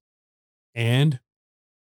 Right. And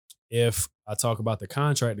if I talk about the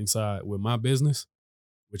contracting side with my business,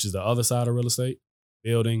 which is the other side of real estate,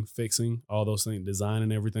 building, fixing, all those things,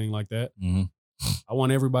 designing, everything like that, Mm-hmm. I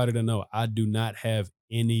want everybody to know I do not have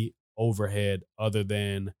any overhead other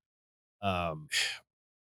than, I'm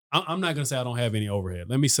not going to say I don't have any overhead.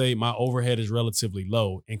 Let me say my overhead is relatively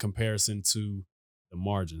low in comparison to the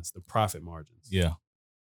margins, the profit margins. Yeah.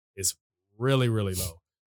 It's really, really low.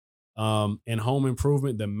 In home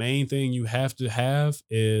improvement, the main thing you have to have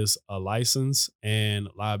is a license and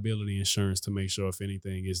liability insurance to make sure if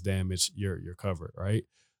anything is damaged, you're covered, right?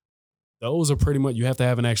 Those are pretty much, you have to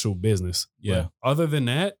have an actual business. Yeah. But other than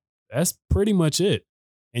that, that's pretty much it.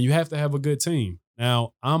 And you have to have a good team.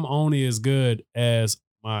 Now, I'm only as good as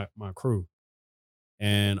my crew.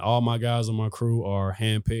 And all my guys on my crew are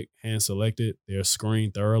handpicked, hand selected. They're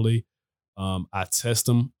screened thoroughly. I test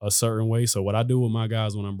them a certain way. So what I do with my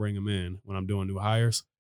guys when I'm bringing them in, when I'm doing new hires,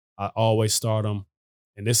 I always start them.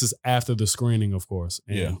 And this is after the screening, of course,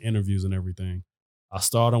 and interviews and everything. I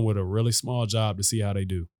start them with a really small job to see how they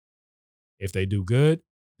do. If they do good,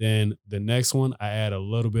 then the next one, I add a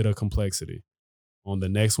little bit of complexity. On the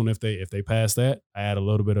next one, if they pass that, I add a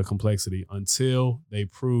little bit of complexity until they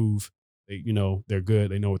prove they're good.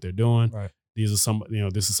 They know what they're doing. Right. These are some,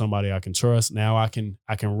 this is somebody I can trust. Now I can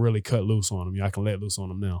really cut loose on them. I can let loose on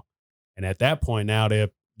them now. And at that point, now they're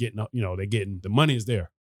getting, the money is there.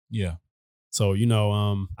 Yeah. So,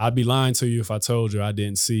 I'd be lying to you if I told you I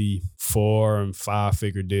didn't see 4 and 5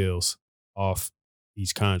 figure deals off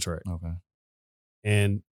each contract. Okay.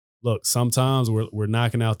 And look, sometimes we're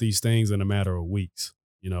knocking out these things in a matter of weeks,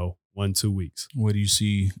 1-2 weeks. Where do you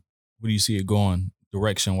see it going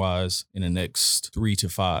direction wise in the next 3 to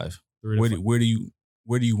 5? Where do you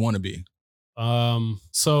want to be?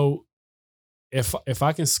 So if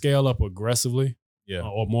I can scale up aggressively,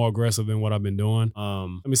 or more aggressive than what I've been doing,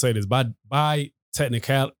 let me say this: by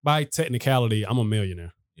technicality, I'm a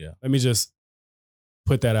millionaire. Yeah. Let me just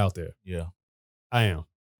put that out there. Yeah. I am,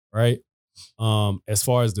 right? As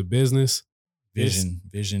far as the business,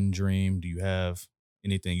 vision, dream, do you have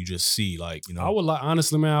anything you just see I would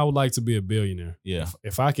honestly, man, I would like to be a billionaire. Yeah.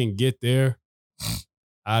 If I can get there,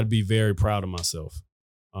 I'd be very proud of myself.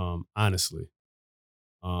 Honestly.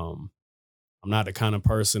 I'm not the kind of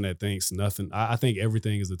person that thinks nothing. I think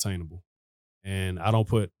everything is attainable. And I don't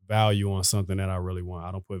put value on something that I really want.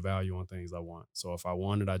 I don't put value on things I want. So if I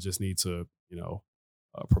want it, I just need to,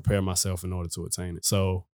 prepare myself in order to attain it.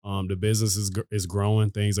 So the business is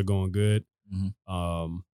growing. Things are going good.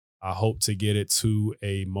 Mm-hmm. I hope to get it to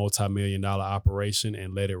a multi-million-dollar operation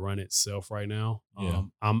and let it run itself right now. Yeah.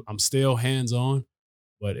 I'm still hands-on,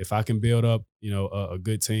 but if I can build up, a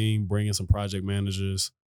good team, bring in some project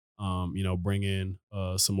managers, bring in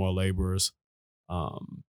some more laborers. I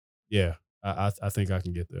think I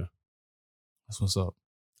can get there. That's what's up.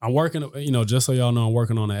 I'm working, just so y'all know, I'm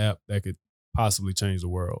working on an app that could possibly change the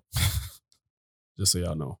world. Just so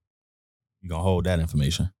y'all know. You're gonna hold that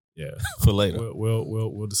information. Yeah. For later.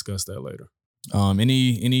 We'll discuss that later. It's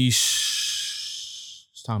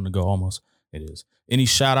time to go almost. It is. Any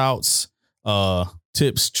shout outs,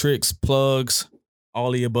 tips, tricks, plugs,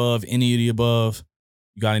 all the above, any of the above?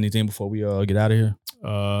 You got anything before we get out of here?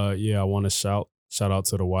 I want to shout out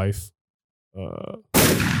to the wife.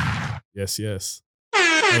 Yes.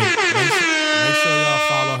 Hey, make sure y'all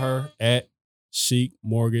follow her at Chic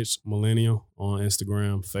Mortgage Millennial on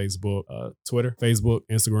Instagram, Facebook, Twitter, Facebook,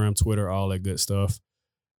 Instagram, Twitter, all that good stuff.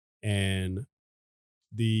 And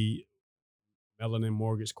the Melanin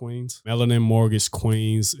Mortgage Queens. Melanin Mortgage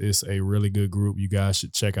Queens is a really good group you guys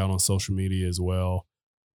should check out on social media as well.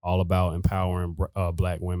 All about empowering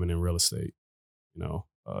Black women in real estate.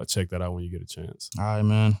 Check that out when you get a chance. All right,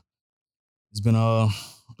 man. It's been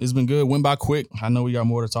good. Went by quick. I know we got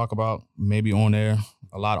more to talk about. Maybe on air,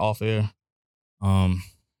 a lot off air.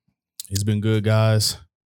 It's been good, guys.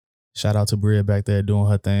 Shout out to Bria back there doing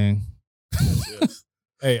her thing. Yes.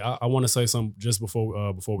 Hey, I want to say something just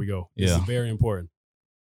before we go. This is very important.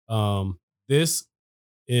 This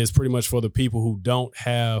is pretty much for the people who don't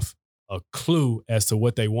have a clue as to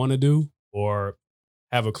what they want to do or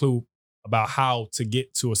have a clue about how to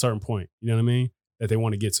get to a certain point. You know what I mean? That they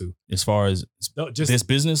want to get to. As far as this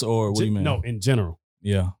business, or what do you mean? No, in general.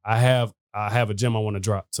 Yeah. I have a gem I want to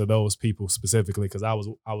drop to those people specifically because I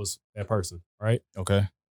was that person, right? Okay.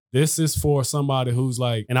 This is for somebody who's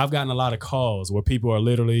like, and I've gotten a lot of calls where people are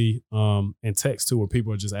literally in text too, where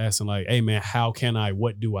people are just asking like, hey man,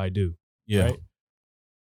 what do I do? Yeah. Right?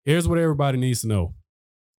 here's what everybody needs to know.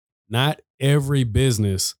 Not every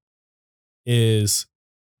business is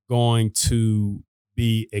going to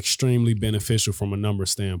be extremely beneficial from a number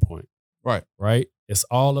standpoint. Right. Right? It's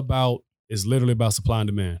literally about supply and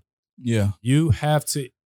demand. Yeah. You have to,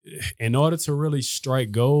 in order to really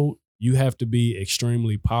strike gold, you have to be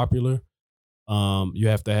extremely popular. You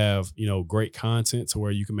have to have, great content to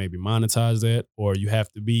where you can maybe monetize that, or you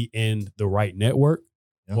have to be in the right network,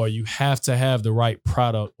 or you have to have the right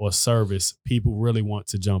product or service people really want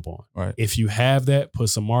to jump on. Right. If you have that, put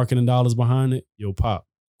some marketing dollars behind it, you'll pop.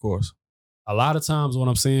 Of course. A lot of times what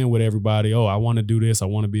I'm seeing with everybody, I want to do this, I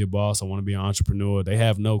want to be a boss, I want to be an entrepreneur, they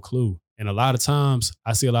have no clue. And a lot of times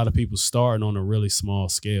I see a lot of people starting on a really small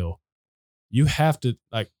scale. You have to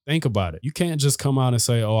think about it. You can't just come out and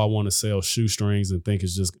say, I want to sell shoestrings and think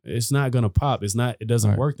it's not going to pop. It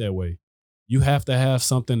doesn't work that way. You have to have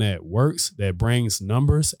something that works, that brings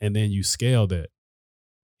numbers, and then you scale that.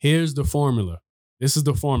 Here's the formula. This is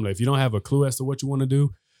the formula. If you don't have a clue as to what you want to do,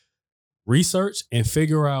 research and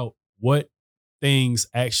figure out what things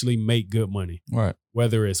actually make good money. Right.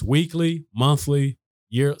 Whether it's weekly, monthly,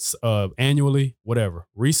 annually, whatever.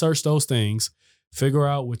 Research those things, figure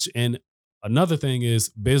out which, and another thing is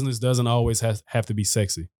business doesn't always have to be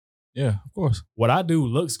sexy. Yeah, of course. What I do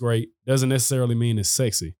looks great doesn't necessarily mean it's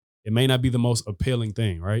sexy. It may not be the most appealing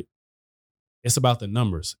thing, right? It's about the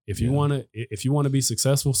numbers. If you want to be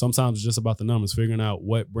successful, sometimes it's just about the numbers, figuring out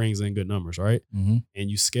what brings in good numbers, right? Mm-hmm. And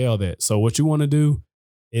you scale that. So what you want to do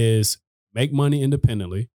is make money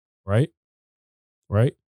independently, right?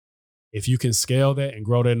 Right? If you can scale that and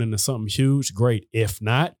grow that into something huge, great. If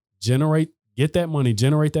not, generate that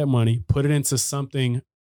money, put it into something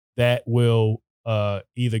that will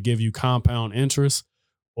either give you compound interest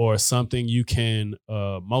or something you can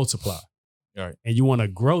multiply. All right. And you want to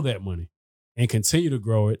grow that money and continue to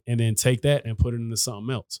grow it and then take that and put it into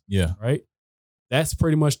something else. Yeah. Right? That's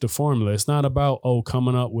pretty much the formula. It's not about,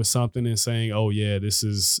 coming up with something and saying, this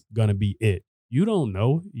is going to be it. You don't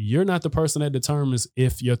know. You're not the person that determines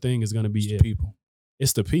if your thing is going to be it. People.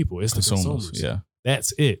 It's the people. It's the consumers. Yeah.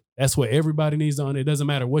 That's it. That's what everybody needs to understand. It doesn't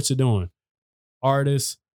matter what you're doing.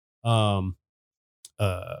 Artists, clothing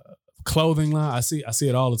line. I see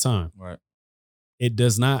it all the time. Right. It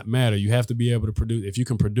does not matter. You have to be able to produce. If you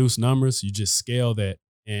can produce numbers, you just scale that.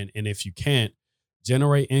 And if you can't,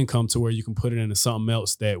 generate income to where you can put it into something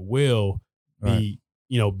else that will be,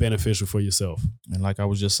 beneficial for yourself. And like I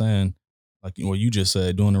was just saying, like what you just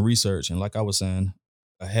said, doing the research, and like I was saying,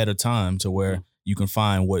 ahead of time to where you can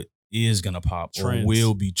find what is gonna pop Trends. Or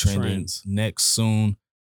will be trending next soon.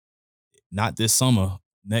 Not this summer,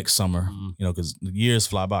 next summer. Mm-hmm. Because the years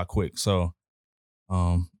fly by quick. So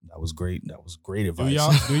that was great. That was great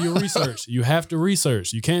advice. Do your research. You have to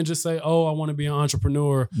research. You can't just say, I want to be an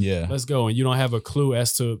entrepreneur. Yeah. Let's go. And you don't have a clue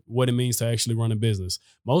as to what it means to actually run a business.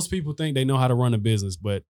 Most people think they know how to run a business,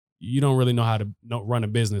 but you don't really know how to run a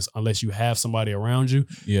business unless you have somebody around you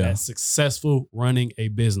that's successful running a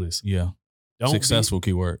business. Yeah. Successful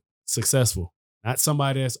keyword. Successful. Not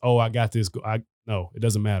somebody that's, I got this. No, it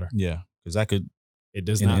doesn't matter. Yeah. Because I could, it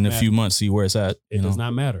does in not a few months, see where it's at. It does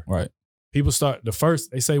not matter. Right. People start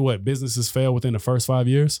they say what, businesses fail within the first 5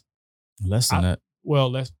 years? Less than that. Well,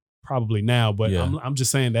 that's probably now, but I'm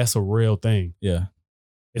just saying that's a real thing. Yeah.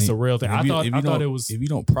 It's a real thing. I thought it was. If you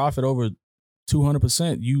don't profit over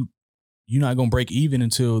 200%, you're not going to break even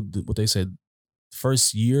until what they said,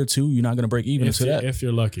 first year or two, you're not going to break even until that. If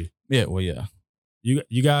you're lucky. Yeah. Well, yeah.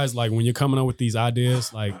 You guys, like when you're coming up with these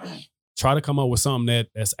ideas, like try to come up with something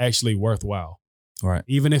that's actually worthwhile. Right.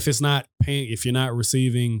 Even if it's not paying, if you're not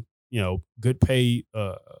receiving, good pay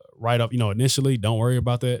right up, initially, don't worry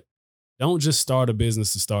about that. Don't just start a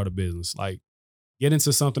business to start a business. Like get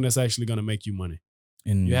into something that's actually going to make you money.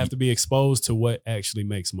 And you have to be exposed to what actually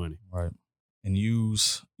makes money. Right. And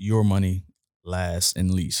use your money last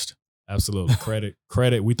and least. Absolutely.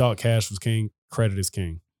 Credit. We thought cash was king. Credit is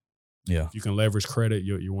king. Yeah. If you can leverage credit,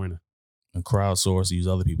 you're winning. And crowdsource, use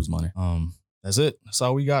other people's money. That's it. That's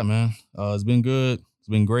all we got, man. It's been good. It's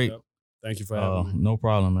been great. Yep. Thank you for having me. No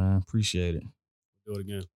problem, man. Appreciate it. Do it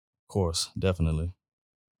again. Of course. Definitely.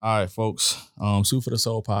 All right, folks. Suit for the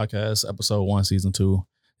Soul podcast, episode 1, season 2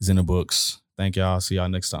 is in the books. Thank y'all. See y'all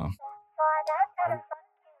next time.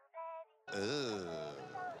 Ooh,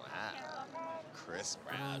 wow. Chris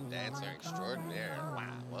Brown, dancer extraordinaire.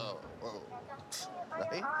 Wow, whoa.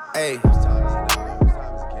 Right? Hey.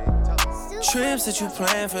 Trips that you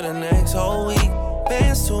plan for the next whole week.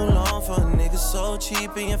 Bands too long for a nigga so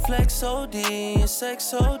cheap. And your flex OD and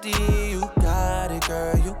sex OD. You got it,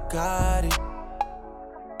 girl, you got it.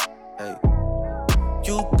 Hey.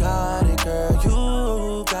 You got it, girl,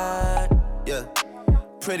 you got it. Yeah.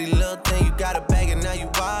 Pretty little thing, you got a bag and now you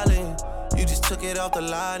wildin'. You just took it off the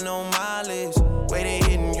line, no mileage. Way they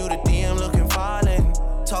hitting you, the DM looking violent.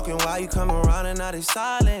 Talking while you come around and now they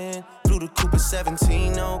silent. Flew the Cooper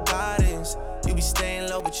 17, no guidance. You be staying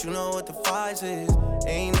low, but you know what the price is.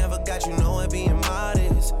 Ain't never got you know it being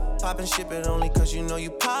modest. Poppin' ship it only cause you know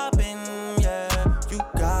you poppin', yeah. You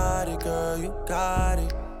got it, girl, you got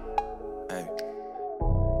it. Hey.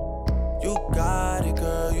 You got it,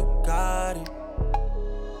 girl, you got it.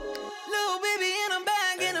 Little baby and I'm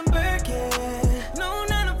back in a Birkin. No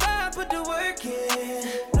 9 to 5, put the work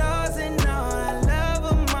in. Laws and all, I love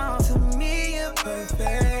them all. To me, you're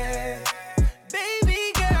perfect. Baby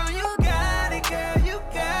girl, you got it, girl, you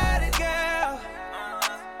got it, girl.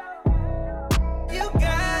 You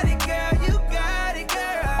got it, girl, you got it,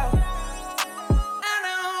 girl. I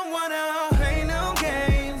don't wanna play no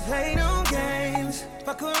games, play no games.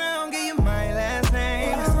 Fuck around, get you my last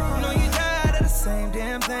name. Know you tired of the same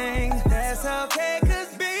damn thing. That's okay,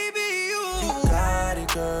 cause baby, You got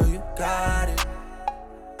it, girl, you got it.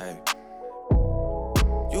 Hey.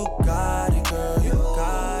 You got it, girl, you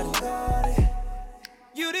got it.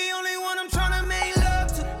 you the only one I'm tryna make love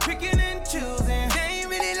to. Picking and choosing. They ain't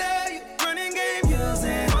really love you, running game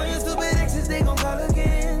using. All your stupid exes, they gon' call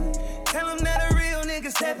again. Tell them that a real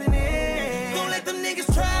nigga stepping in. Don't let them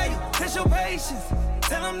niggas try you, test your patience.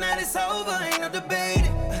 Tell them that it's over, ain't no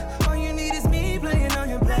debating. All you need is me playing on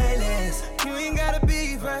your playlist. You ain't gotta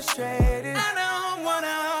be frustrated. I don't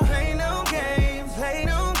wanna play no games, play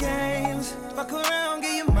no games. Fuck around,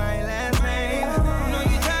 get you my last name. Know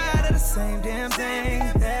you tired of the same damn thing.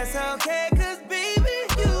 That's okay, cause baby,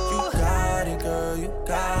 You got it, girl, you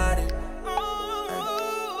got it.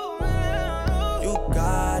 You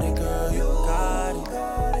got it, girl, you got it.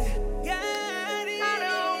 I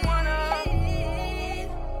don't wanna,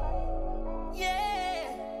 yeah.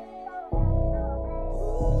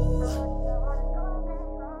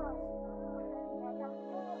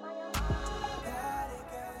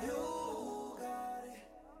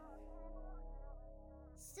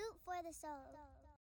 Soup for the soul.